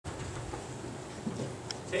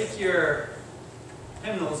Take your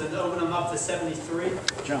hymnals and open them up to 73.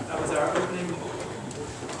 Jump. That was our opening.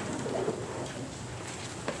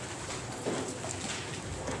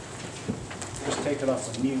 Just take it off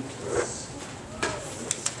of mute.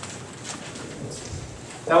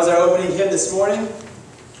 That was our opening hymn this morning.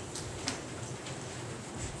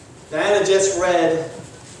 Diana just read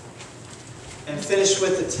and finished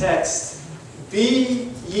with the text, "Be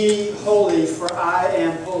ye holy, for I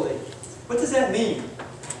am holy." What does that mean?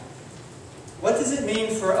 What does it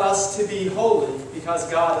mean for us to be holy because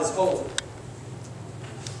God is holy?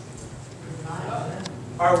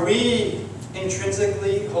 Are we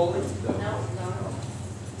intrinsically holy? No.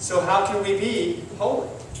 So how can we be holy?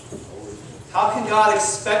 How can God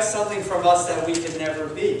expect something from us that we can never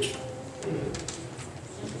be?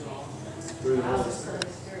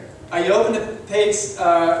 Are you open to page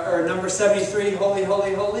or number 73, Holy,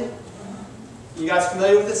 Holy, Holy? You guys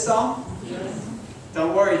familiar with this song? Yes.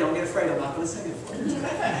 Don't worry, don't get afraid, I'm not going to sing it for you.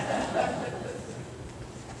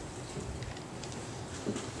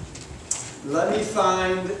 Let me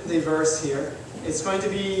find the verse here. It's going to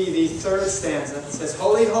be the third stanza. It says,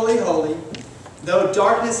 "Holy, holy, holy, though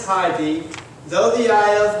darkness hide thee, though the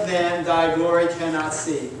eye of man thy glory cannot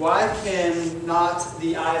see." Why cannot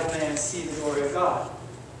the eye of man see the glory of God?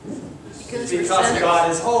 Because God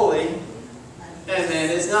is holy and man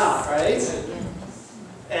is not, right?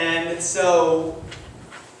 And so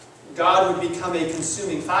God would become a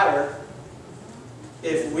consuming fire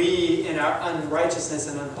if we, in our unrighteousness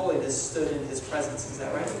and unholiness, stood in His presence. Is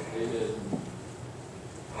that right? Amen.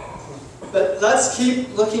 But let's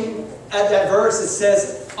keep looking at that verse. It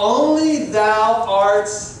says, "Only thou art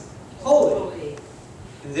holy,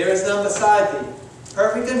 and there is none beside thee,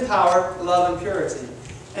 perfect in power, love, and purity."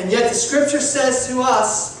 And yet the Scripture says to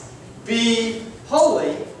us, "Be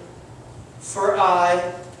holy, for I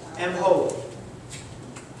am holy."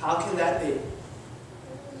 How can that be?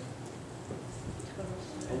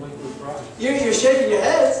 Only through Christ. You're shaking your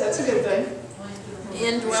heads. That's a good thing.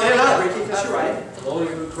 Say it out, Ricky, because you're right. Only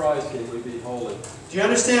through Christ can we be holy. Do you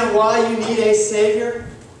understand why you need a Savior?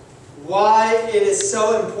 Why it is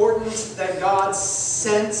so important that God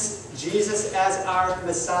sent Jesus as our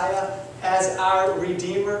Messiah, as our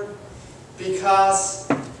Redeemer? Because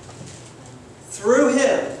through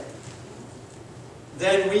Him,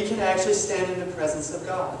 then we can actually stand in the presence of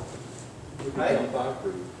God. We Right? become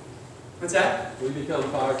fireproof. What's that? We become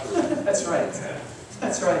fireproof. That's right.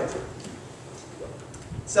 That's right.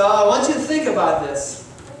 So I want you to think about this.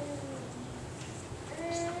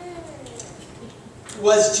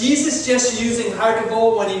 Was Jesus just using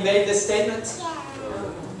hyperbole when He made this statement?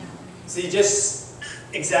 Is He just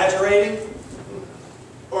exaggerating?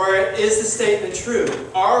 Or is the statement true?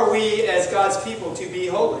 Are we, as God's people, to be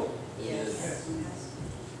holy? Yes.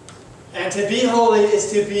 And to be holy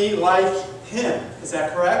is to be like Him. Is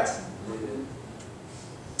that correct?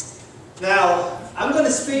 Now, I'm going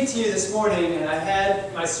to speak to you this morning, and I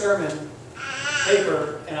had my sermon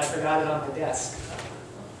paper, and I forgot it on my desk.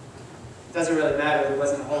 Doesn't really matter, there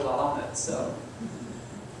wasn't a whole lot on it, so.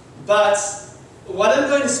 But what I'm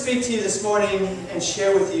going to speak to you this morning and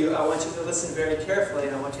share with you, I want you to listen very carefully,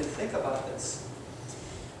 and I want you to think about this.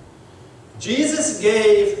 Jesus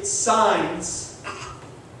gave signs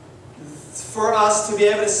for us to be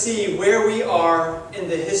able to see where we are in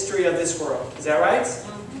the history of this world. Is that right?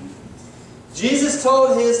 Jesus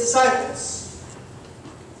told His disciples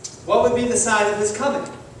what would be the sign of His coming.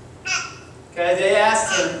 Okay, they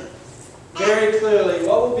asked Him very clearly,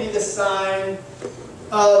 what will be the sign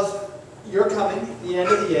of your coming, the end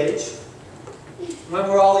of the age? When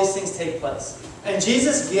will all these things take place? And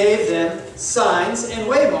Jesus gave them signs and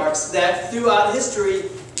waymarks that throughout history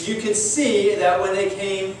you could see that when they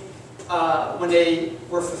came, when they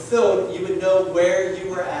were fulfilled, you would know where you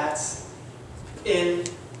were at in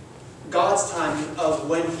God's timing of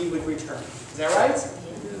when He would return. Is that right?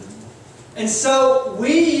 And so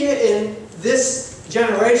we in this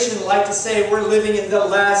generation like to say we're living in the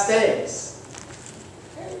last days.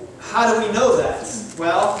 How do we know that?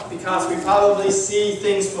 Well, because we probably see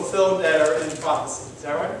things fulfilled that are in prophecy. Is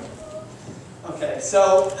that right? Okay,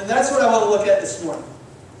 so, and that's what I want to look at this morning.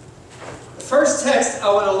 The first text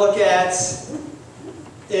I want to look at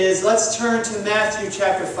is, let's turn to Matthew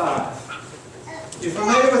chapter 5. You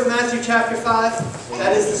familiar with Matthew chapter 5?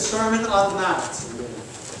 That is the Sermon on the Mount.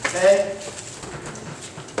 Okay?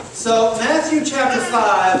 So, Matthew chapter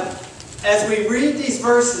 5, as we read these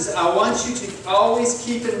verses, I want you to always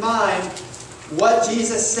keep in mind what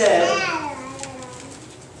Jesus said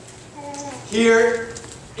here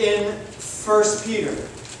in 1 Peter.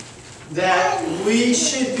 That we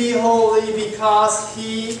should be holy because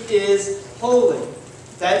He is holy.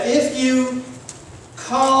 that if you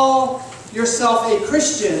call yourself a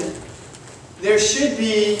Christian, there should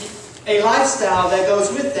be a lifestyle that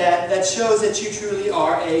goes with that that shows that you truly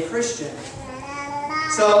are a Christian.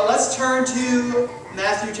 So let's turn to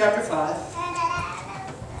Matthew chapter 5.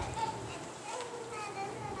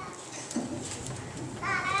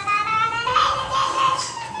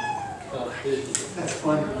 That's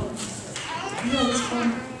fun. Yeah, that's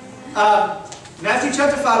fun. Matthew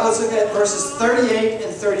chapter 5, let's look at verses 38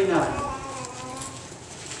 and 39.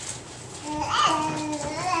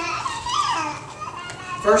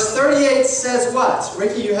 Verse 38 says what?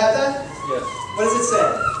 Ricky, you have that? Yes. What does it say?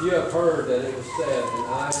 You have heard that it was said, an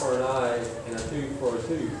eye for an eye and a tooth for a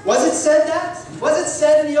tooth. Was it said that? Was it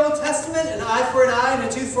said in the Old Testament, an eye for an eye and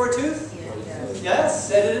a tooth for a tooth? Yes,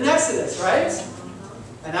 said it in Exodus, right?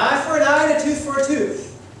 An eye for an eye and a tooth for a tooth.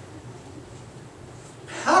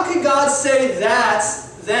 How could God say that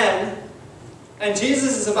then, and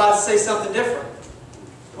Jesus is about to say something different?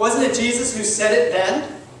 Wasn't it Jesus who said it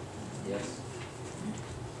then? Yes.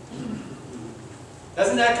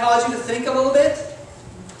 Doesn't that cause you to think a little bit?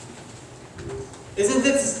 Isn't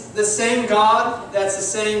this the same God that's the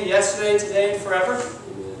same yesterday, today, and forever?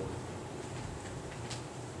 Amen.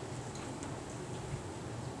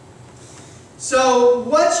 So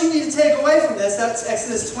what you need to take away from this, that's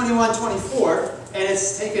Exodus 21:24, and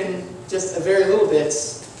it's taken just a very little bit,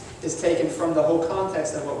 is taken from the whole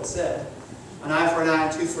context of what was said. An eye for an eye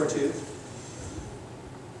and a tooth for a tooth.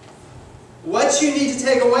 What you need to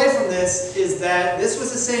take away from this is that this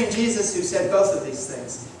was the same Jesus who said both of these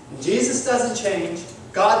things. And Jesus doesn't change.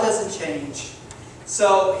 God doesn't change.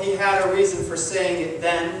 So he had a reason for saying it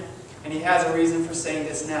then, and he has a reason for saying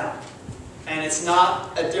this now. And it's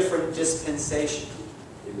not a different dispensation.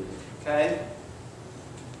 Okay?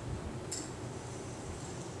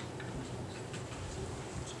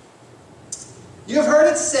 You have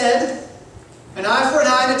heard it said, an eye for an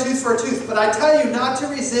eye and a tooth for a tooth. But I tell you not to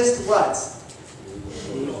resist what?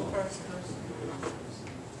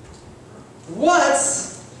 What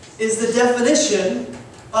is the definition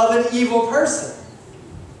of an evil person?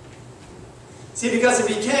 See, because if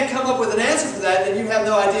you can't come up with an answer for that, then you have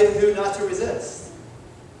no idea who not to resist.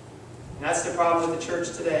 And that's the problem with the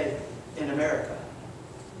church today in America.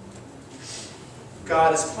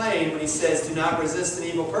 God is plain when he says, do not resist an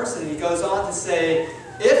evil person. And he goes on to say,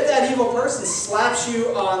 if that evil person slaps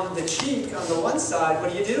you on the cheek on the one side,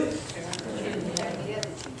 what do?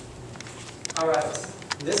 All right.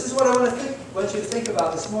 This is what I want you to think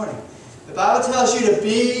about this morning. The Bible tells you to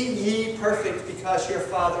be ye perfect because your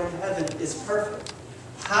Father in heaven is perfect.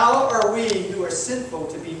 How are we who are sinful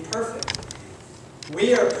to be perfect?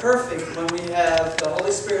 We are perfect when we have the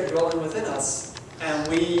Holy Spirit dwelling within us and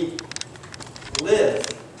we live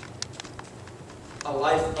a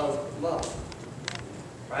life of love.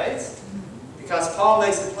 Right? Because Paul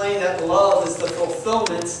makes it plain that love is the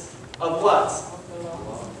fulfillment of what?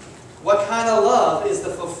 What kind of love is the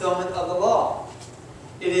fulfillment of the law?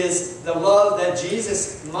 It is the love that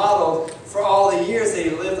Jesus modeled for all the years that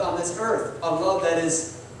he lived on this earth. A love that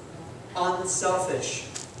is unselfish.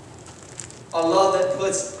 A love that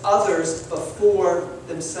puts others before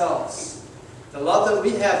themselves. The love that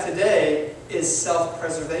we have today is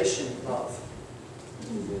self-preservation love.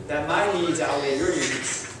 That my needs outweigh your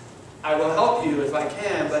needs. I will help you if I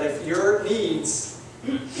can, but if your needs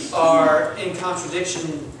are in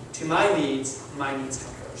contradiction to my needs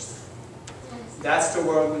come first. That's the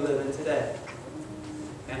world we live in today.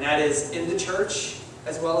 And that is in the church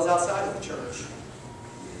as well as outside of the church.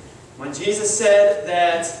 When Jesus said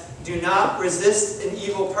that do not resist an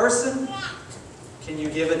evil person, can you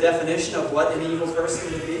give a definition of what an evil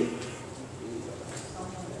person would be?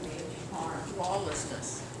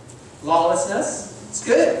 Lawlessness. Lawlessness? It's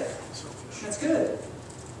good. That's good.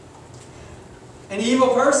 An evil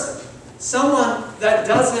person. Someone that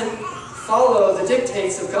doesn't follow the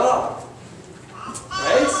dictates of God.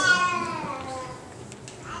 Right?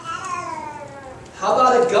 How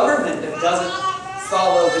about a government that doesn't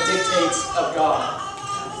follow the dictates of God?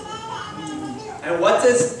 And what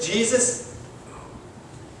does Jesus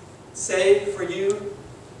say for you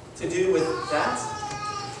to do with that?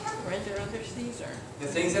 Render under Caesar. The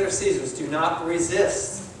things that are Caesar's, do not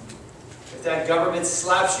resist. If that government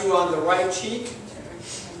slaps you on the right cheek,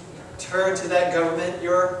 turn to that government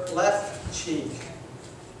your left cheek.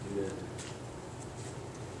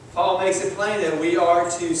 Paul makes it plain that we are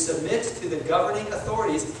to submit to the governing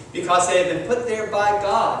authorities because they have been put there by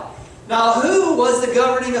God. Now, who was the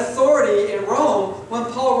governing authority in Rome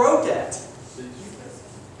when Paul wrote that?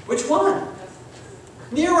 Which one?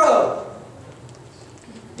 Nero.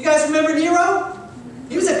 You guys remember Nero?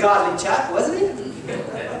 He was a godly chap, wasn't he?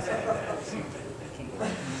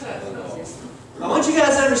 want you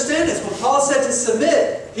guys to understand this. When Paul said to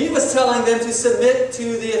submit, he was telling them to submit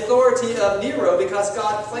to the authority of Nero because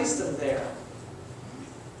God placed them there.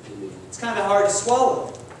 It's kind of hard to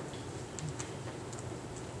swallow.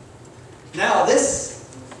 Now,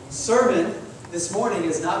 this sermon this morning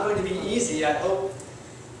is not going to be easy. I hope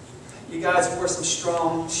you guys wore some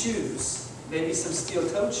strong shoes. Maybe some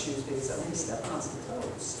steel-toed shoes, because I'm going to step on some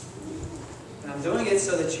toes. And I'm doing it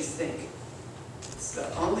so that you think. It's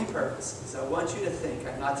the only purpose, is I want you to think.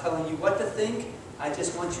 I'm not telling you what to think. I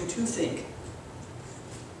just want you to think.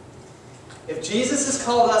 If Jesus has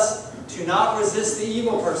called us to not resist the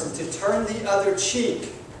evil person, to turn the other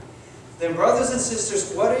cheek, then brothers and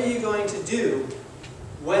sisters, what are you going to do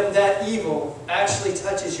when that evil actually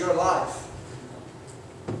touches your life?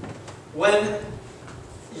 When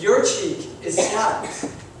your cheek is slapped,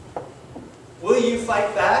 will you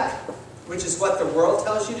fight back, which is what the world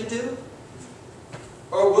tells you to do?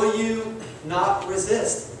 Or will you not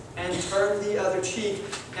resist and turn the other cheek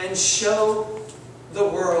and show the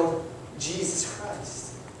world Jesus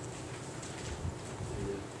Christ?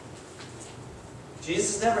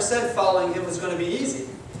 Jesus never said following Him was going to be easy.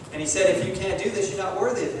 And He said, if you can't do this, you're not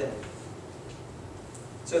worthy of Him.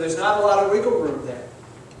 So there's not a lot of wiggle room there.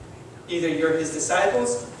 Either you're His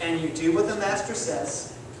disciples and you do what the Master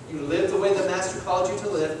says, you live the way the Master called you to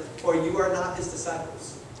live, or you are not His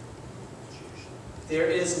disciples. There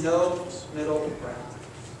is no middle ground.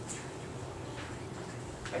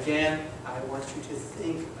 Again, I want you to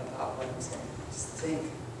think about what I'm saying. Just think.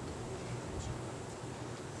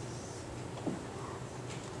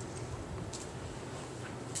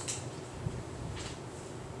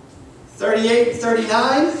 (38 and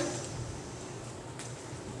 39).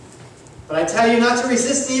 But I tell you not to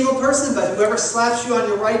resist the evil person, but whoever slaps you on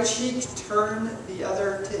your right cheek, turn the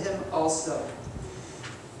other to him also.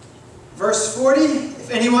 Verse 40,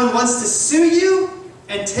 if anyone wants to sue you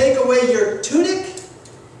and take away your tunic,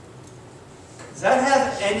 does that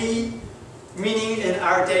have any meaning in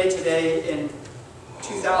our day today in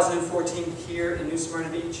 2014 here in New Smyrna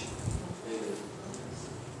Beach?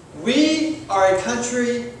 We are a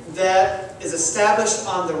country that is established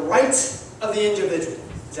on the rights of the individual.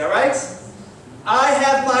 Is that right? I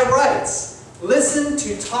have my rights. Listen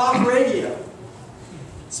to talk radio.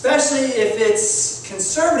 Especially if it's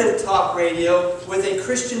conservative talk radio with a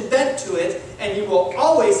Christian bent to it, and you will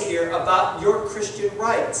always hear about your Christian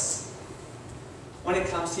rights when it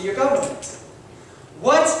comes to your government.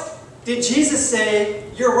 What did Jesus say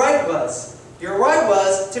your right was? Your right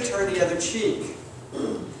was to turn the other cheek.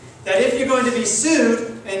 That if you're going to be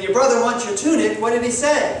sued and your brother wants your tunic, what did He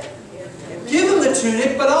say? Give him the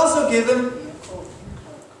tunic, but also give him...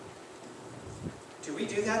 Do we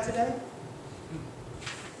do that today?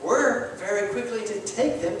 We're very quickly to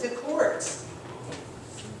take them to court.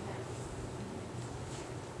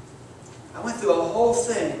 I went through a whole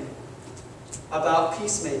thing about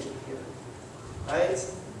peacemaking here, right?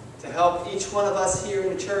 To help each one of us here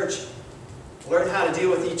in the church learn how to deal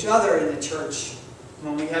with each other in the church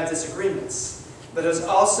when we have disagreements. But it was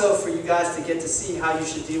also for you guys to get to see how you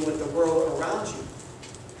should deal with the world around you.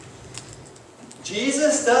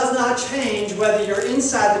 Jesus does not change whether you're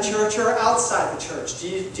inside the church or outside the church.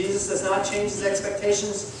 Jesus does not change His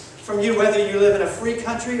expectations from you whether you live in a free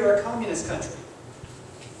country or a communist country.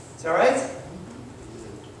 Is that right?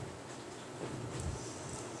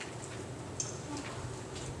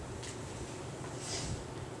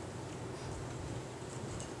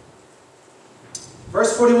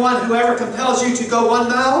 Verse 41, whoever compels you to go 1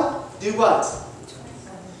 mile, do what?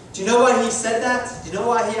 Do you know why He said that? Do you know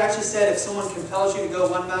why He actually said if someone compels you to go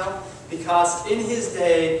 1 mile? Because in His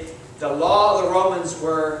day, the law of the Romans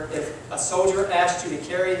were if a soldier asked you to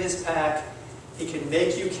carry his pack, he could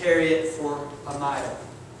make you carry it for a mile.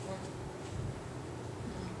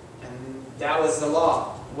 And that was the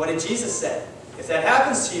law. What did Jesus say? If that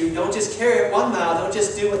happens to you, don't just carry it 1 mile, don't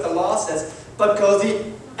just do what the law says, but go the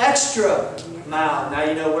extra mile. Now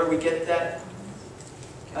you know where we get that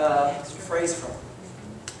phrase from.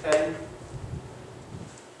 Okay?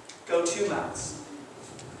 Go 2 miles.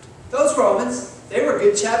 Those Romans, they were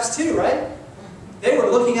good chaps too, right? They were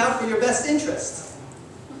looking out for your best interest.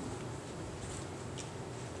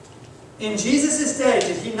 In Jesus' day,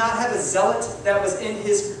 did He not have a zealot that was in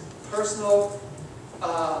His personal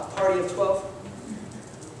party of 12?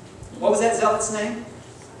 What was that zealot's name?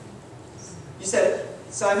 You said it.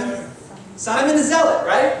 Simon? Simon the Zealot,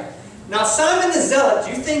 right? Now Simon the Zealot,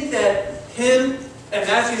 do you think that him and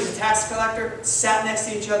Matthew the tax collector sat next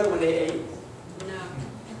to each other when they ate? No.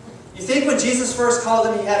 You think when Jesus first called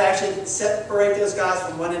them, He had to actually separate those guys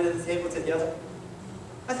from one end of the table to the other?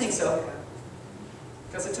 I think so.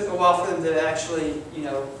 Because it took a while for them to actually,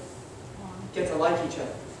 get to like each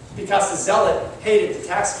other. Because the zealot hated the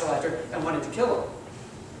tax collector and wanted to kill him.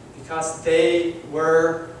 Because they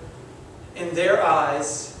were, in their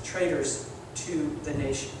eyes, traitors to the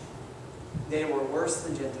nation. They were worse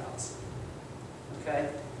than Gentiles. Okay?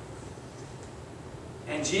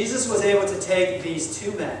 And Jesus was able to take these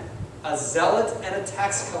two men, a zealot and a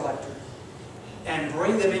tax collector, and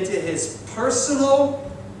bring them into his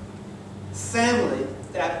personal family,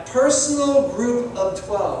 that personal group of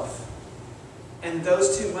 12. And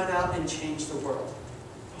those two went out and changed the world.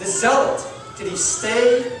 The zealot, did he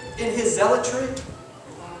stay in his zealotry?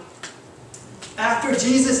 After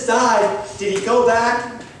Jesus died, did he go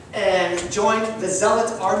back and join the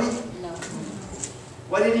zealot army? No.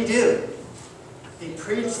 What did he do? He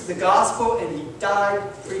preached the gospel and he died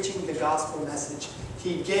preaching the gospel message.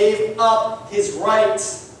 He gave up his right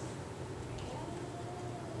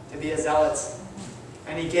to be a zealot.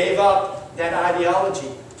 And he gave up that ideology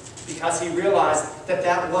because he realized that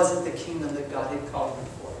that wasn't the kingdom that God had called him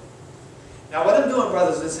for. Now what I'm doing,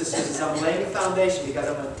 brothers and sisters, is I'm laying the foundation because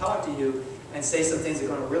I'm going to talk to you and say some things that are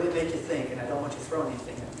going to really make you think, and I don't want you throwing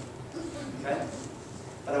anything at me. Okay?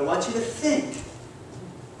 But I want you to think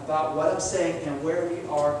about what I'm saying and where we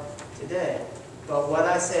are today. But what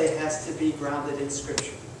I say has to be grounded in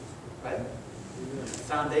Scripture. Right? The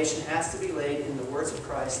foundation has to be laid in the words of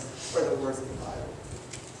Christ or the words of the Bible.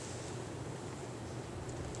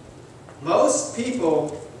 Most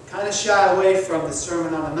people kind of shy away from the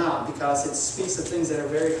Sermon on the Mount because it speaks of things that are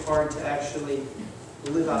very hard to actually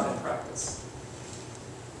live out in practice.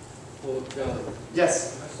 Well, John,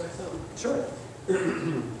 Yes? can I say something? Sure.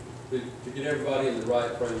 To get everybody in the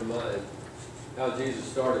right frame of mind, how Jesus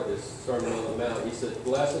started this Sermon on the Mount, he said,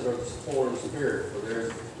 "Blessed are the poor in spirit, for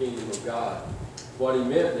theirs is the kingdom of God." What he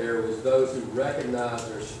meant there was those who recognize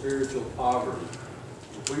their spiritual poverty.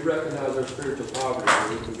 If we recognize our spiritual poverty, then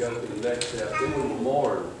we can go to the next step. Then we will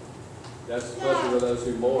mourn. That's blessed are those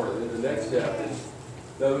who mourn. And then the next step is,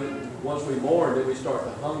 once we mourn, then we start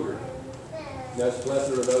to hunger. And that's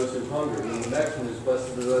blessed are those who hunger. And then the next one is blessed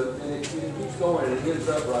are those, and it keeps going, and it ends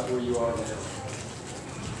up right where you are now.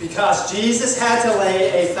 Because Jesus had to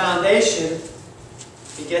lay a foundation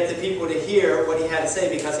to get the people to hear what he had to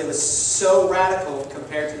say, because it was so radical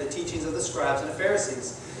compared to the teachings of the scribes and the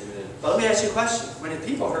Pharisees. Amen. But let me ask you a question. When the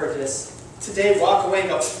people heard this, did they walk away and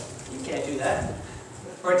go, "You can't do that"?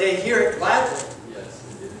 Or did they hear it gladly? Yes,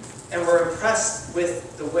 it did. And were impressed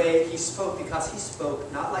with the way he spoke, because he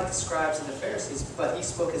spoke not like the scribes and the Pharisees, but he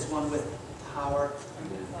spoke as one with power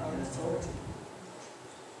and authority.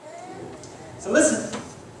 So listen.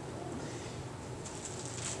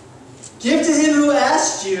 Give to him who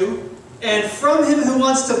asked you, and from him who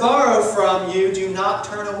wants to borrow from you, do not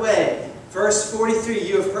turn away. Verse 43,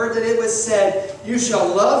 you have heard that it was said, "You shall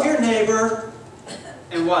love your neighbor,"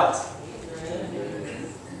 and what?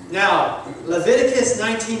 Now, Leviticus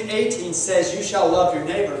 19:18 says you shall love your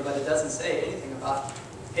neighbor, but it doesn't say anything about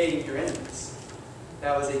hating your enemies.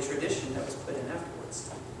 That was a tradition that was put in afterwards.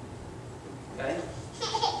 Okay?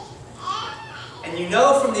 And you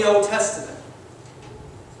know from the Old Testament,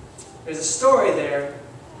 there's a story there,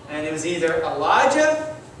 and it was either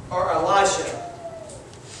Elijah or Elisha,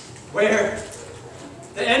 where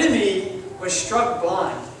the enemy was struck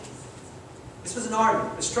blind. This was an army,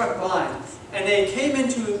 was struck blind. And they came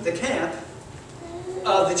into the camp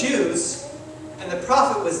of the Jews, and the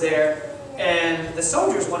prophet was there, and the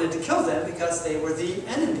soldiers wanted to kill them because they were the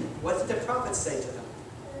enemy. What did the prophet say to them?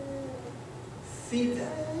 Feed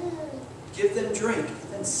them, give them drink,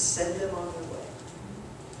 and send them on their way.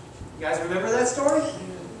 You guys remember that story?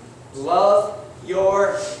 Love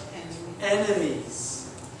your enemies.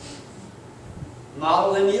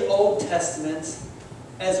 Modeled in the Old Testament,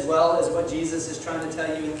 as well as what Jesus is trying to tell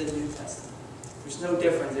you in the New Testament. There's no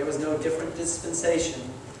difference. There was no different dispensation.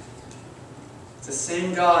 It's the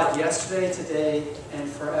same God yesterday, today,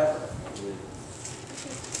 and forever.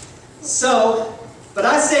 So, but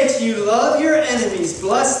I say to you, love your enemies,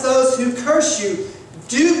 bless those who curse you,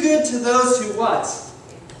 do good to those who what?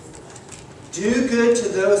 Do good to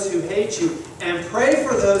those who hate you, and pray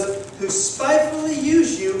for those who spitefully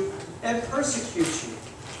use you and persecute you.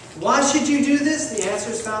 Why should you do this? The answer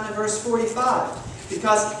is found in verse 45.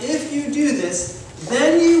 Because if you do this,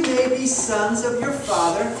 then you may be sons of your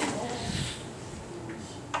Father.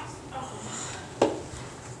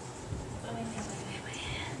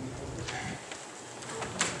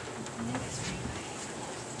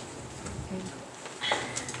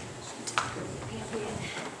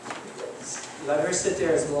 Let her sit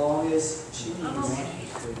there as long as she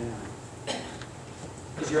needs.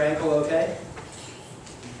 Is your ankle okay?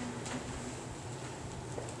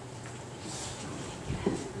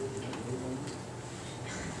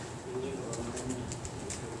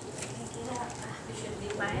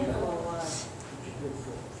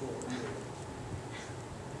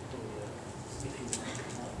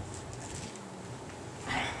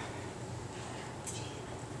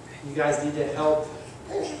 You guys need to help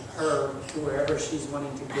her wherever she's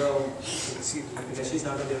wanting to go, because she's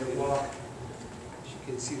not going to be able to walk. She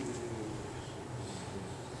can see the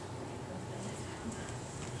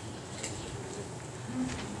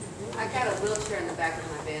I got a wheelchair in the back of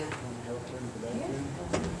my van.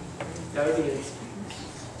 That would be good.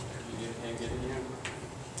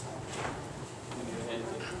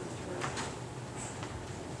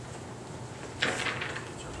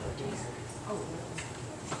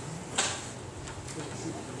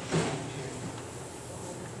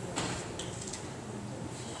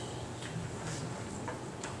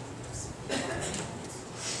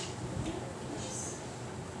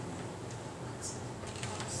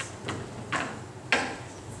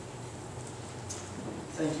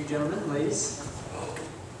 Thank you, gentlemen, ladies.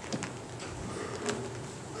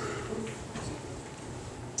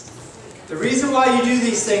 The reason why you do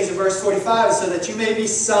these things in verse 45 is so that you may be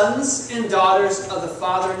sons and daughters of the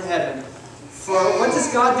Father in heaven. For what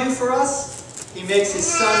does God do for us? He makes His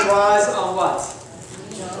sun rise on what?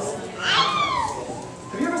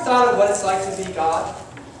 Have you ever thought of what it's like to be God?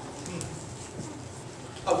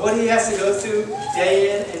 Of what He has to go through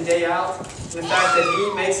day in and day out? And the fact that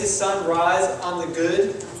He makes His sun rise on the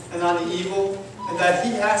good and on the evil, and that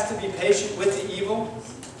He has to be patient with the evil.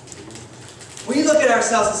 We look at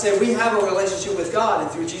ourselves and say we have a relationship with God,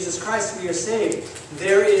 and through Jesus Christ we are saved.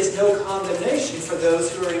 There is no condemnation for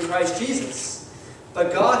those who are in Christ Jesus.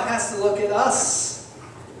 But God has to look at us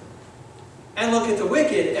and look at the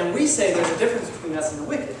wicked, and we say there's a difference between us and the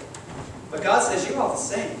wicked. But God says you're all the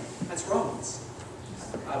same. That's Romans.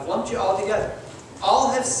 I've lumped you all together.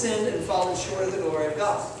 All have sinned and fallen short of the glory of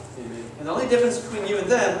God. Amen. And the only difference between you and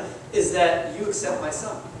them is that you accept my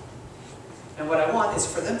Son. And what I want is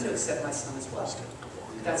for them to accept my Son as well.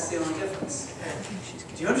 That's the only difference.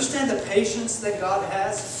 Do you understand the patience that God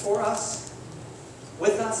has for us?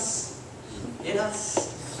 With us? In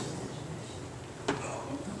us?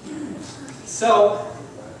 So,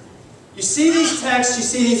 you see these texts, you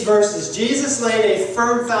see these verses. Jesus laid a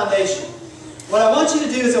firm foundation. What I want you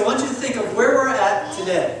to do is I want you to think of where we're at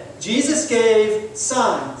today. Jesus gave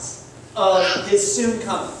signs of His soon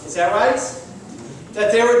coming. Is that right?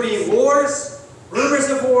 That there would be wars, rumors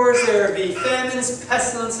of wars, there would be famines,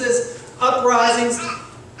 pestilences, uprisings. The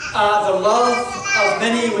love of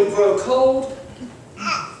many would grow cold.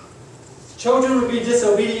 Children would be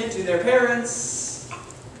disobedient to their parents.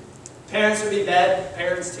 Parents would be bad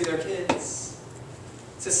parents to their kids.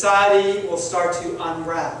 Society will start to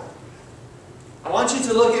unravel. I want you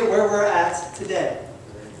to look at where we're at today.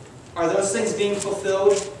 Are those things being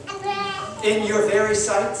fulfilled in your very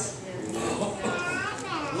sight?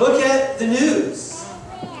 Look at the news.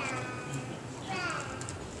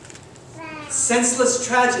 Senseless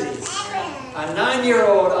tragedies. A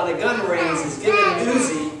 9-year-old on a gun range is given an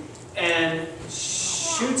Uzi and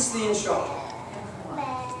shoots the instructor.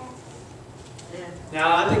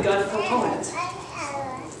 Now, I'm the gun proponent.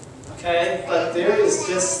 Okay? But there is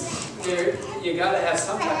just... you got to have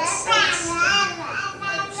some kind of sense.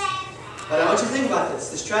 But I want you to think about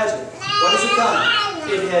this tragedy. What has it done?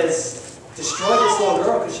 It has destroyed this little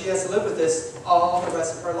girl because she has to live with this all the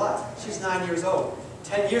rest of her life. She's 9 years old.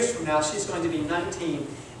 10 years from now, she's going to be 19,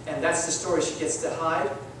 and that's the story she gets to hide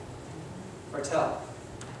or tell.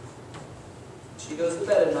 She goes to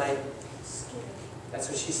bed at night. That's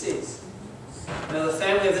what she sees. Now, the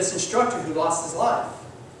family of this instructor who lost his life,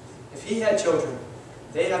 if he had children,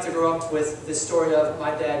 they'd have to grow up with this story of,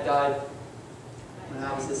 my dad died when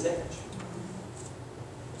I was this age.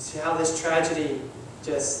 See how this tragedy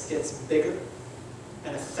just gets bigger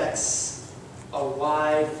and affects a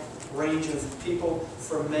wide range of people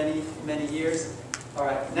for many, many years? All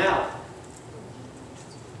right, now,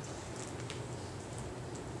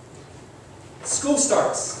 school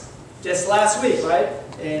starts just last week, right?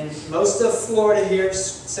 In most of Florida here,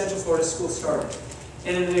 Central Florida, school started.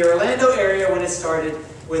 And in the Orlando area, when it started,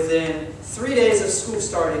 within 3 days of school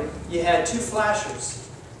starting, you had 2 flashers.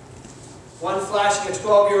 One flashing a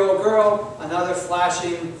 12-year-old girl, another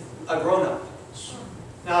flashing a grown-up.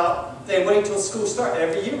 Now, they wait till school starts.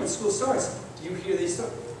 Every year when school starts, you hear these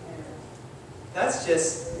stories. That's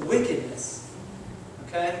just wickedness.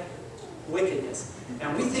 Okay? Wickedness.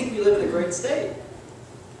 And we think we live in a great state.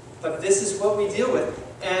 But this is what we deal with.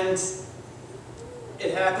 And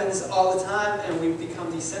it happens all the time, and we've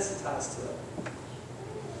become desensitized to it.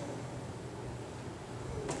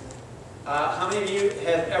 How many of you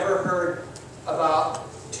have ever heard about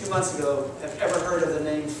 2 months ago, have ever heard of the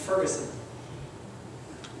name Ferguson?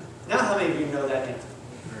 Now how many of you know that name?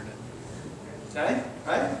 Okay?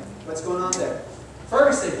 Right? What's going on there?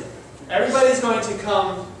 Ferguson. Everybody's going to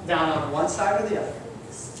come down on one side or the other.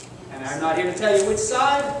 And I'm not here to tell you which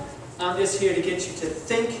side. I'm just here to get you to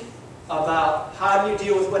think about how do you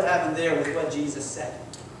deal with what happened there with what Jesus said.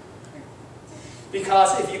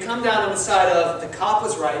 Because if you come down on the side of the cop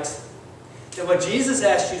was right, then what Jesus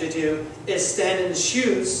asked you to do is stand in the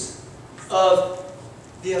shoes of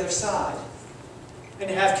the other side and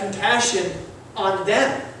have compassion on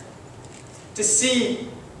them to see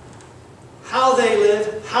how they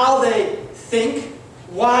live, how they think,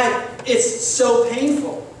 why it's so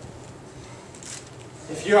painful.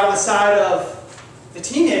 If you're on the side of the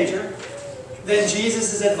teenager, then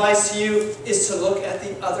Jesus' advice to you is to look at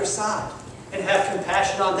the other side and have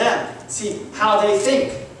compassion on them. See how they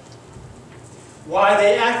think, why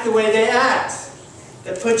they act the way they act,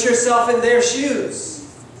 to put yourself in their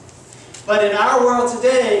shoes. But in our world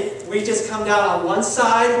today, we just come down on one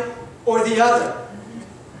side or the other.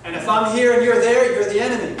 And if I'm here and you're there, you're the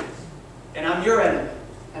enemy. And I'm your enemy.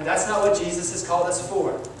 And that's not what Jesus has called us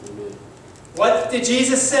for. What did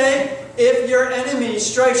Jesus say? If your enemy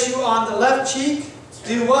strikes you on the left cheek,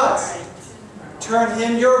 do what? Turn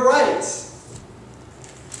him your right.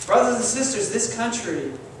 Brothers and sisters, this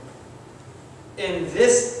country, in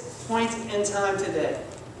this point in time today,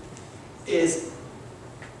 is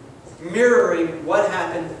mirroring what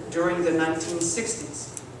happened during the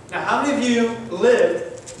 1960s. Now, how many of you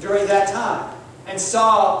lived during that time and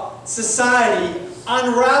saw society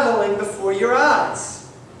unraveling before your eyes?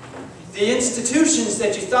 The institutions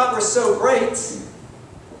that you thought were so great,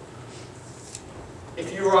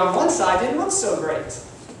 if you were on one side, didn't look so great.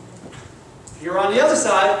 If you were on the other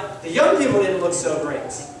side, the young people didn't look so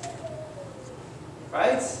great.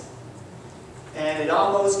 Right? And it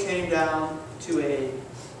almost came down to a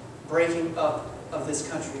breaking up of this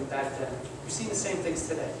country back then. You're seeing the same things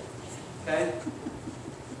today. Okay?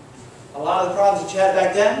 A lot of the problems that you had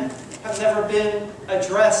back then have never been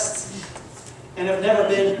addressed and have never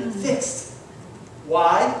been fixed.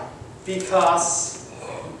 Why? Because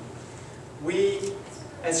we,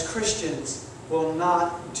 as Christians, will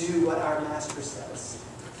not do what our Master says.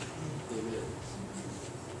 Amen.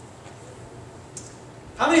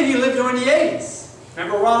 How many of you lived during the 80s?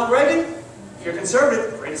 Remember Ronald Reagan? If you're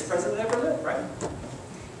conservative, greatest president ever lived, right?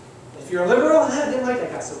 If you're a liberal, I didn't like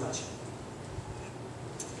that guy so much.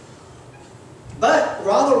 But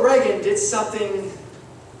Ronald Reagan did something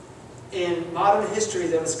in modern history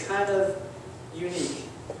that was kind of unique.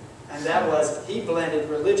 And that was, he blended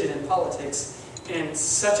religion and politics in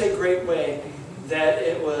such a great way that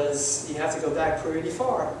it was, you have to go back pretty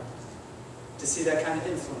far to see that kind of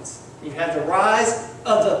influence. You had the rise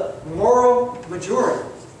of the moral majority.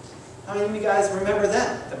 How many of you guys remember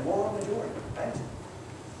that? The moral majority, right?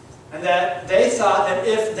 And that they thought that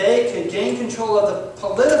if they could gain control of the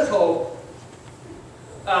political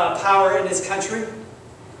power in this country,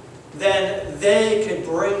 then they could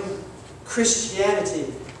bring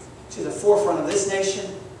Christianity to the forefront of this nation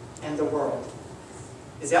and the world.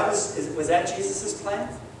 Was that Jesus' plan?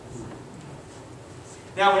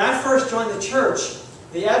 Now, when I first joined the church,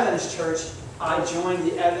 the Adventist church, I joined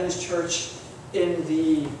the Adventist church in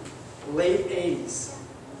the late 80s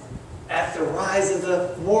at the rise of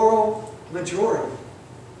the moral majority.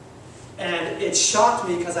 And it shocked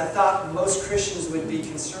me because I thought most Christians would be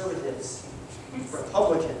conservatives,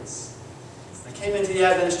 Republicans. I came into the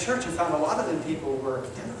Adventist church and found a lot of them people were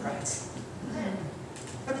Democrats.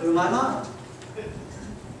 That blew my mind.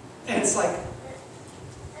 And it's like,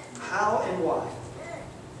 how and why?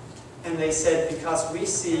 And they said, because we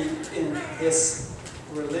see in this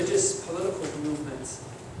religious political movement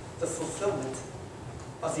the fulfillment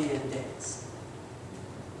of the end days.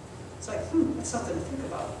 It's like, that's something to think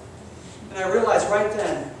about. And I realized right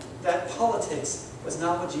then that politics was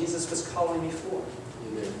not what Jesus was calling me for.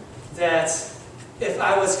 Amen. That if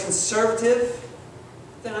I was conservative,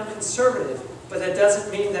 then I'm conservative. But that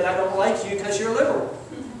doesn't mean that I don't like you because you're liberal.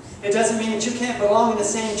 It doesn't mean that you can't belong in the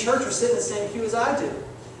same church or sit in the same pew as I do.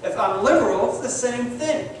 If I'm liberal, it's the same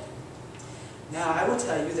thing. Now, I will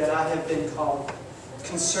tell you that I have been called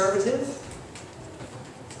conservative.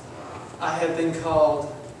 I have been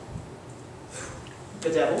called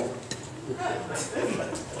the devil.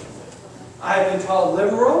 I have been called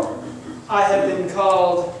liberal. I have been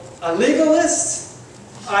called a legalist.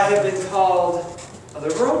 I have been called a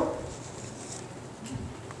liberal.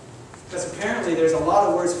 Because apparently there's a lot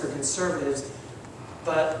of words for conservatives,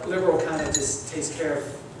 but liberal kind of just takes care of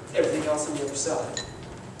everything else on the other side.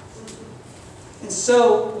 And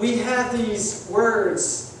so we have these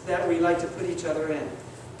words that we like to put each other in.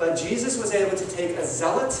 But Jesus was able to take a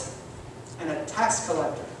zealot and a tax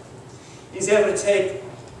collector. He's able to take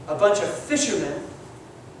a bunch of fishermen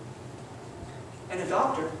and a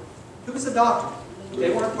doctor. Who was the doctor? They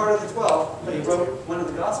weren't part of the 12, but he wrote one of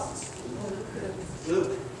the Gospels.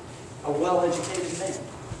 Luke, a well-educated man.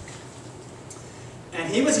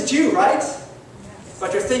 And he was a Jew, right?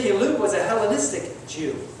 But you're thinking Luke was a Hellenistic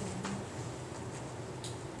Jew,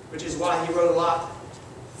 which is why he wrote a lot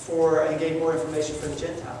for and gave more information for the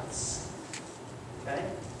Gentiles. Okay?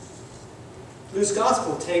 Luke's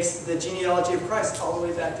Gospel takes the genealogy of Christ all the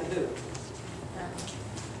way back to who?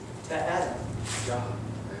 To Adam. God.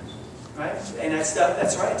 Right? And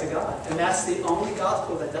that's right, to God. And that's the only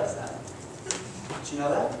Gospel that does that. Did you know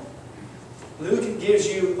that? Luke gives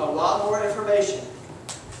you a lot more information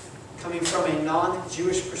coming from a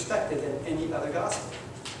non-Jewish perspective than any other Gospel.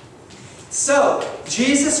 So,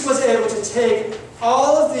 Jesus was able to take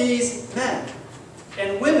all of these men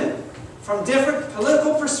and women from different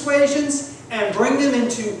political persuasions and bring them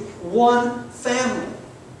into one family.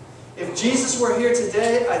 If Jesus were here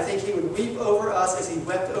today, I think he would weep over us as he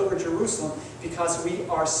wept over Jerusalem, because we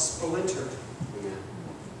are splintered.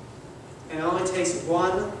 And it only takes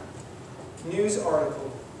one news article,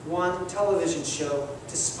 one television show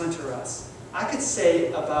to splinter us. I could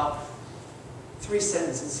say about 3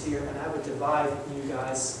 sentences here, and I would divide you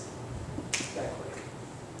guys that quick.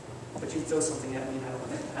 But you throw something at me and I don't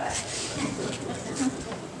want it back.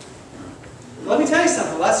 Let me tell you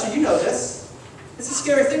something, Lester, you know this. It's a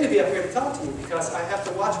scary thing to be up here to talk to you, because I have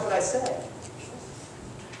to watch what I say.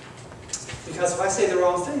 Because if I say the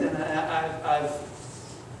wrong thing, then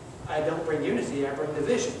I don't bring unity, I bring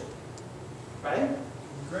division. Right?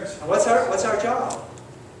 And what's our job?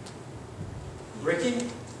 Ricky?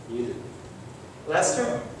 Unity.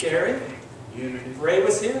 Lester? Gary? Unity. Ray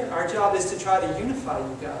was here. Our job is to try to unify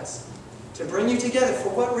you guys. To bring you together. For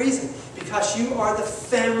what reason? Because you are the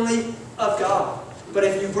family of God. But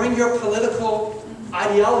if you bring your political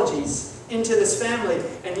ideologies into this family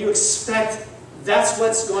and you expect that's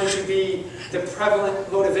what's going to be the prevalent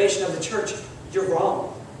motivation of the church, you're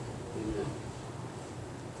wrong.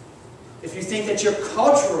 If you think that your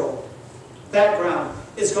cultural background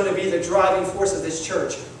is going to be the driving force of this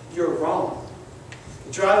church, you're wrong.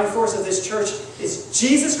 The driving force of this church is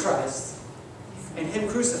Jesus Christ and Him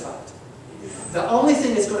crucified. The only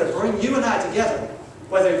thing that's going to bring you and I together,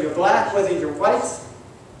 whether you're black, whether you're white,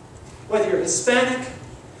 whether you're Hispanic,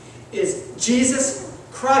 is Jesus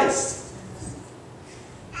Christ.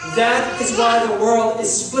 That is why the world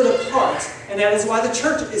is split apart, and that is why the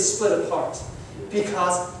church is split apart.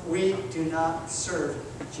 Because we do not serve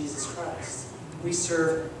Jesus Christ. We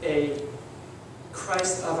serve a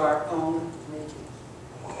Christ of our own making.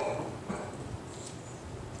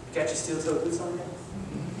 Got your steel-toed boots on yet?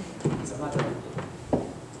 Because I'm not done.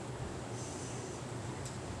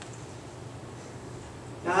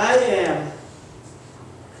 Now I am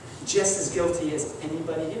just as guilty as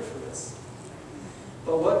anybody here for this.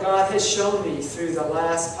 But what God has shown me through the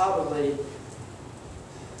last probably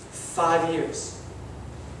 5 years,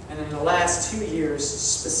 and in the last 2 years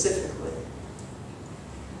specifically,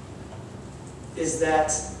 is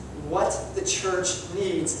that what the church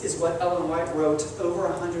needs is what Ellen White wrote over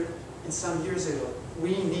 100 and some years ago.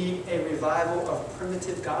 We need a revival of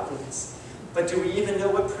primitive godliness. But do we even know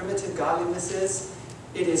what primitive godliness is?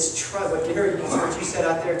 It is what Gary used, what you said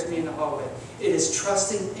out there to me in the hallway. It is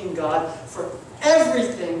trusting in God for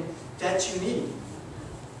everything that you need.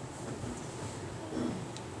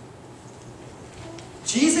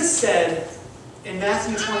 Jesus said in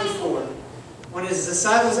Matthew 24, when His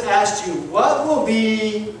disciples asked you, what will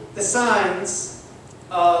be the signs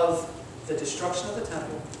of the destruction of the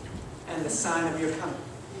temple and the sign of your coming?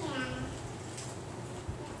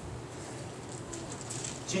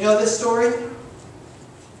 Do you know this story?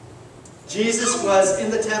 Jesus was in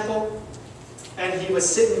the temple, and He was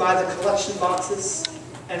sitting by the collection boxes,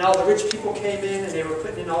 and all the rich people came in, and they were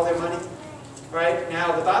putting in all their money. Right?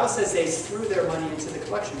 Now, the Bible says they threw their money into the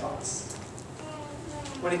collection box.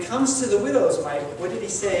 When it comes to the widow's mite, what did He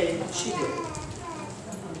say she did?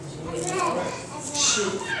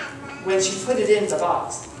 When she put it in the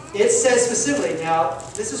box. It says specifically, now,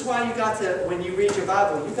 this is why you got to, when you read your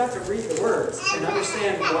Bible, you got to read the words and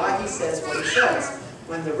understand why He says what He says.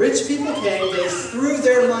 When the rich people came, they threw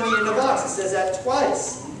their money in the box. It says that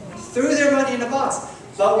twice. Threw their money in the box.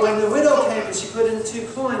 But when the widow came and she put in 2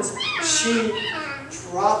 coins, she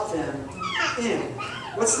dropped them in.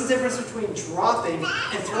 What's the difference between dropping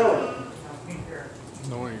and throwing?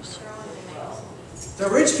 Noise. The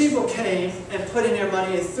rich people came and put in their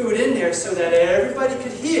money and threw it in there so that everybody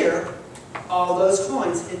could hear all those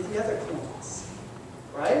coins hit the other coins.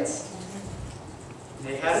 Right?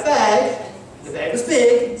 They had a bag, The bag was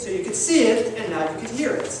big, so you could see it, and now you could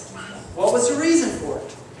hear it. What was the reason for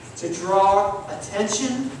it? To draw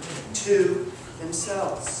attention to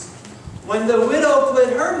themselves. When the widow put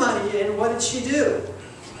her money in, what did she do?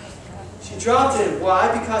 She dropped it in.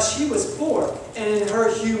 Why? Because she was poor. And in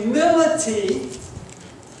her humility,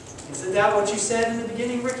 isn't that what you said in the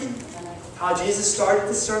beginning, Ricky? How Jesus started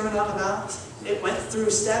the Sermon on the Mount? It went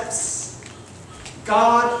through steps.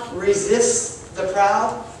 God resists the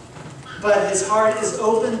proud, but his heart is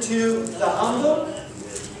open to the humble.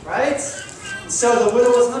 Right? So the widow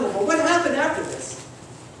was humble. But what happened after this?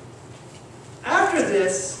 After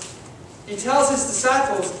this, he tells his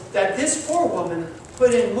disciples that this poor woman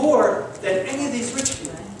put in more than any of these rich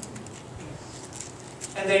people.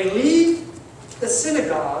 And they leave the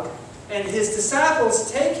synagogue, and his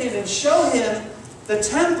disciples take him and show him the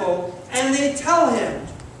temple, and they tell him,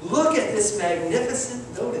 look at this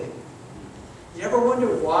magnificent building. You ever wonder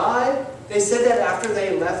why they said that after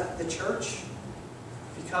they left the church?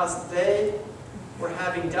 Because they were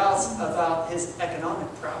having doubts about his economic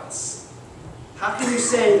prowess. How can you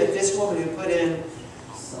say that this woman who put in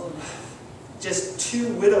just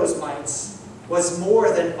 2 widow's mites was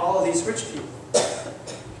more than all of these rich people?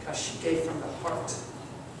 Because she gave from the heart.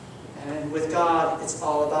 And with God, it's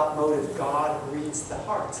all about motive. God reads the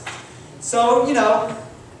heart. So, you know,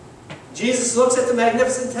 Jesus looks at the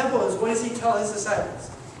magnificent temple, and what does he tell his disciples?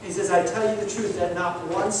 He says, I tell you the truth, that not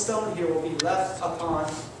one stone here will be left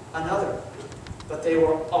upon another, but they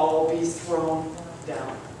will all be thrown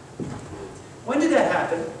down. When did that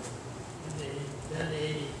happen? 70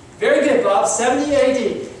 AD. Very good, Bob. 70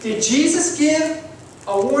 AD. Did Jesus give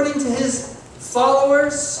a warning to his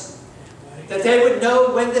followers that they would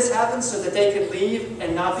know when this happened so that they could leave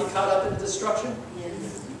and not be caught up in destruction?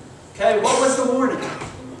 Yes. Okay, what was the warning?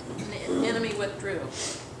 The enemy withdrew.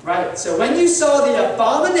 Right, so when you saw the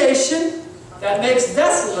abomination that makes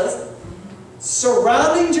desolate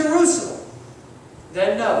surrounding Jerusalem,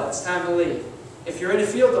 then no, it's time to leave. If you're in a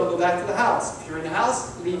field, don't go back to the house. If you're in the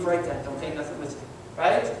house, leave right then. Don't take nothing with you.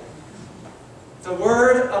 Right? The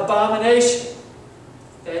word abomination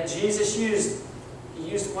that Jesus used, he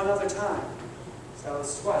used one other time. So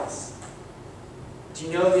it's twice. Do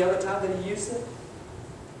you know the other time that he used it?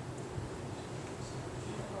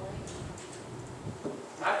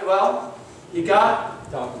 Right, well, you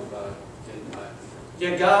got Talking about Gentiles.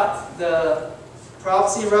 You got the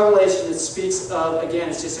prophecy in Revelation that speaks of, again,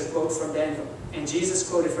 it's just a quote from Daniel. And Jesus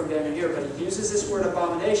quoted from Daniel here, but he uses this word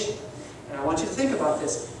abomination. And I want you to think about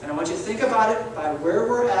this. And I want you to think about it by where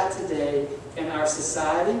we're at today in our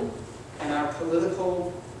society and our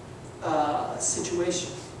political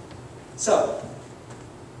situation. So,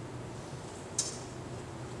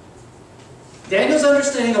 Daniel's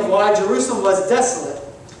understanding of why Jerusalem was desolate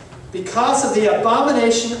because of the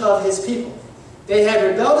abomination of his people. They had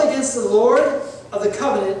rebelled against the Lord of the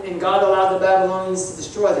covenant, and God allowed the Babylonians to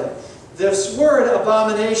destroy them. This word,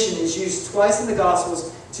 abomination, is used twice in the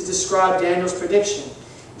Gospels to describe Daniel's prediction.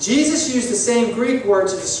 Jesus used the same Greek word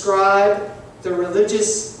to describe the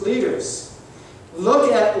religious leaders.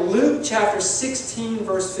 Look at Luke chapter 16,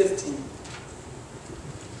 verse 15.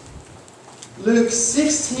 Luke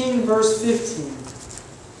 16, verse 15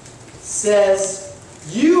 says,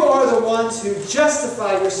 you are the ones who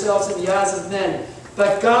justify yourselves in the eyes of men,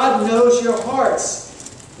 but God knows your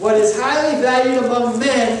hearts. What is highly valued among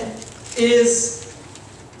men is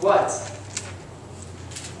what?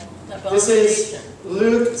 This is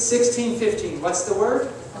Luke 16:15. What's the word?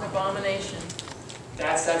 An abomination.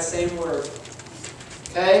 That's that same word.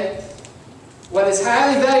 Okay? What is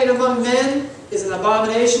highly valued among men is an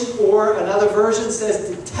abomination, or another version says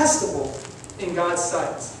detestable in God's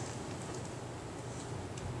sight.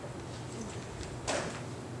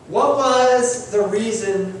 What was the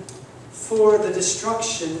reason for the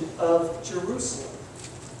destruction of Jerusalem?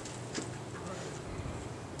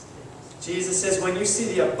 Jesus says, when you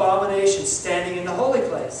see the abomination standing in the holy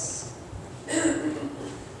place.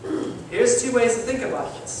 Here's 2 ways to think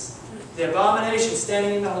about this. The abomination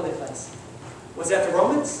standing in the holy place. Was that the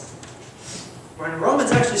Romans? When the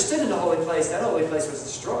Romans actually stood in the holy place, that holy place was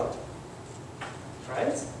destroyed.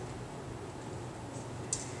 Right?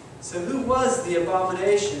 So who was the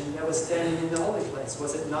abomination that was standing in the holy place?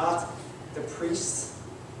 Was it not the priests,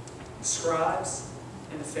 the scribes,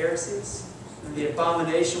 and the Pharisees? And the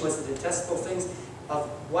abomination was the detestable things of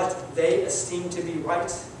what they esteemed to be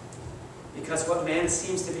right. Because what man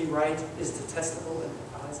esteems to be right is detestable in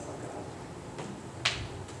the eyes of God.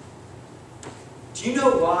 Do you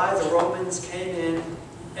know why the Romans came in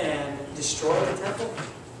and destroyed the temple?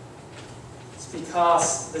 It's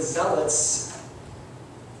because the zealots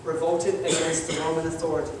revolted against the Roman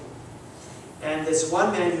authority. And this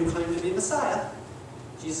one man who claimed to be Messiah,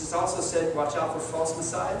 Jesus also said, watch out for false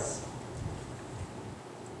messiahs.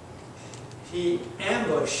 He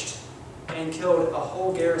ambushed and killed a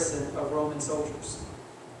whole garrison of Roman soldiers.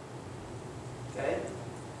 Okay?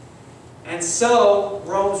 And so,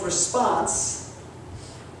 Rome's response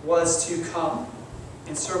was to come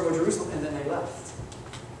and circle Jerusalem, and then they left.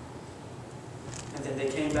 And then they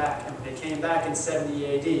came back. And when they came back in 70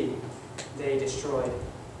 AD, they destroyed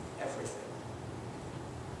everything.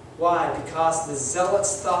 Why? Because the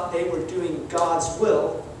zealots thought they were doing God's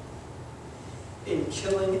will in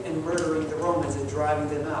killing and murdering the Romans and driving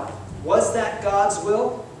them out. Was that God's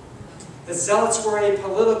will? The zealots were a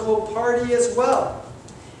political party as well.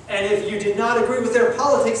 And if you did not agree with their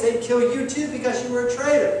politics, they'd kill you too because you were a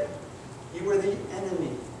traitor. You were the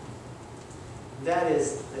enemy. That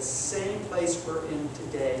is the same place we're in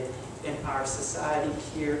today in our society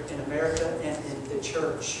here in America and in the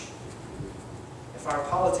church. If our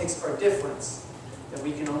politics are different, then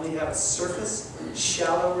we can only have a surface,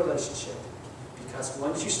 shallow relationship. Because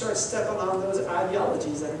once you start stepping on those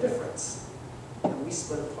ideologies that are different, then we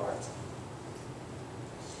split apart.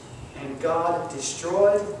 And God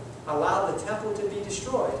allowed the temple to be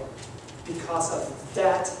destroyed because of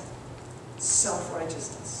that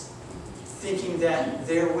self-righteousness. Thinking that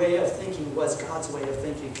their way of thinking was God's way of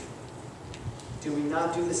thinking. Do we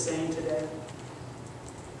not do the same today?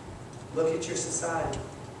 Look at your society.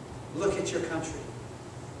 Look at your country.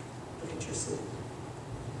 Look at your city.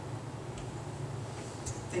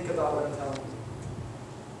 Think about what I'm telling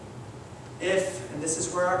you. And this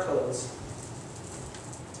is where I close,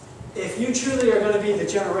 if you truly are going to be the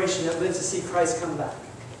generation that lives to see Christ come back,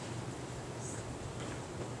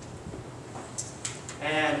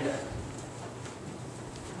 and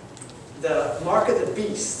the mark of the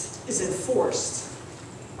beast is enforced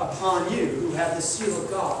upon you who have the seal of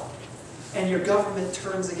God, and your government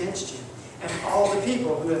turns against you, and all the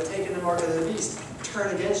people who have taken the mark of the beast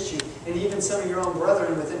turn against you, and even some of your own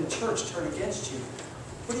brethren within the church turn against you,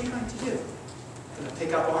 what are you going to do? Going to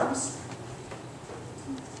pick up arms?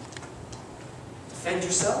 Defend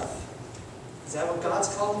yourself? Is that what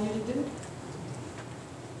God's calling you to do?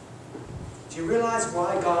 Do you realize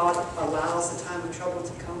why God allows the time of trouble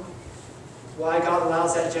to come? Why God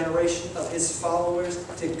allows that generation of His followers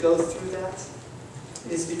to go through that?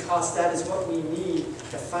 It is because that is what we need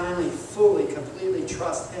to finally, fully, completely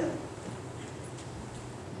trust Him.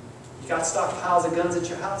 You got stockpiles of guns at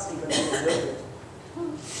your house, ain't going to do you no good.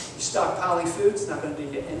 You stockpiling food, it's not going to do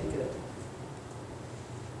you any good.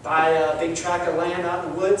 Buy a big tract of land out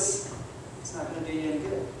in the woods, it's not going to do you any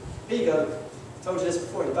good. Here you go. I told you this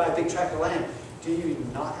before. You buy a big tract of land, do you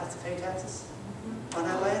not have to pay taxes on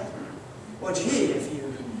that land? Well, gee, if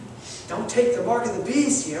you don't take the mark of the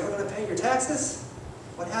beast, you ever going to pay your taxes?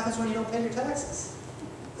 What happens when you don't pay your taxes?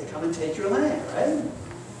 They come and take your land, right?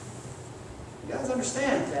 You guys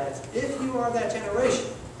understand that if you are that generation,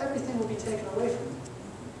 everything will be taken away from you,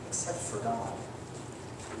 except for God.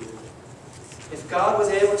 If God was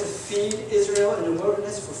able to feed Israel in the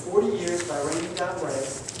wilderness for 40 years by raining down bread,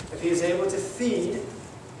 if He was able to feed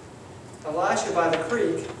Elisha by the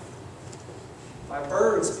creek, by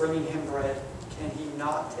birds bringing him bread, can He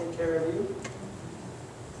not take care of you?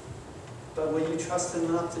 But will you trust Him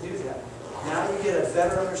enough to do that? Now you get a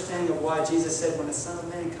better understanding of why Jesus said, when the Son of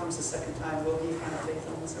Man comes the second time, will He find faith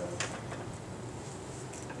on this earth?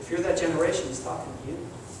 If you're that generation, He's talking to you.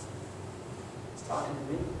 He's talking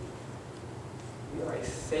to me. We are a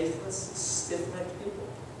faithless, stiff-necked people.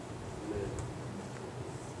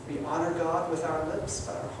 We honor God with our lips,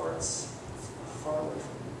 but our hearts are far away from Him.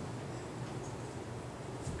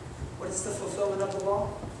 What is the fulfillment of the law?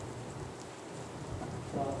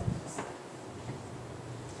 Love.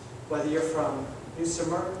 Whether you're from New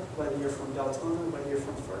Smyrna, whether you're from Deltona, whether you're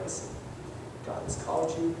from Ferguson, God has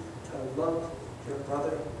called you to love your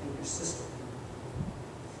brother and your sister.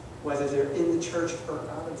 Whether they're in the church or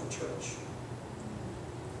out of the church.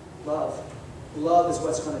 Love. Love is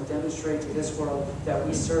what's going to demonstrate to this world that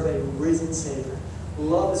we serve a risen Savior.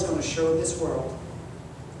 Love is going to show this world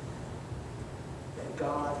that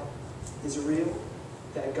God is real,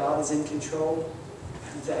 that God is in control,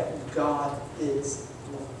 and that God is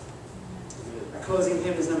love. Our closing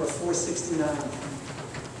hymn is number 469.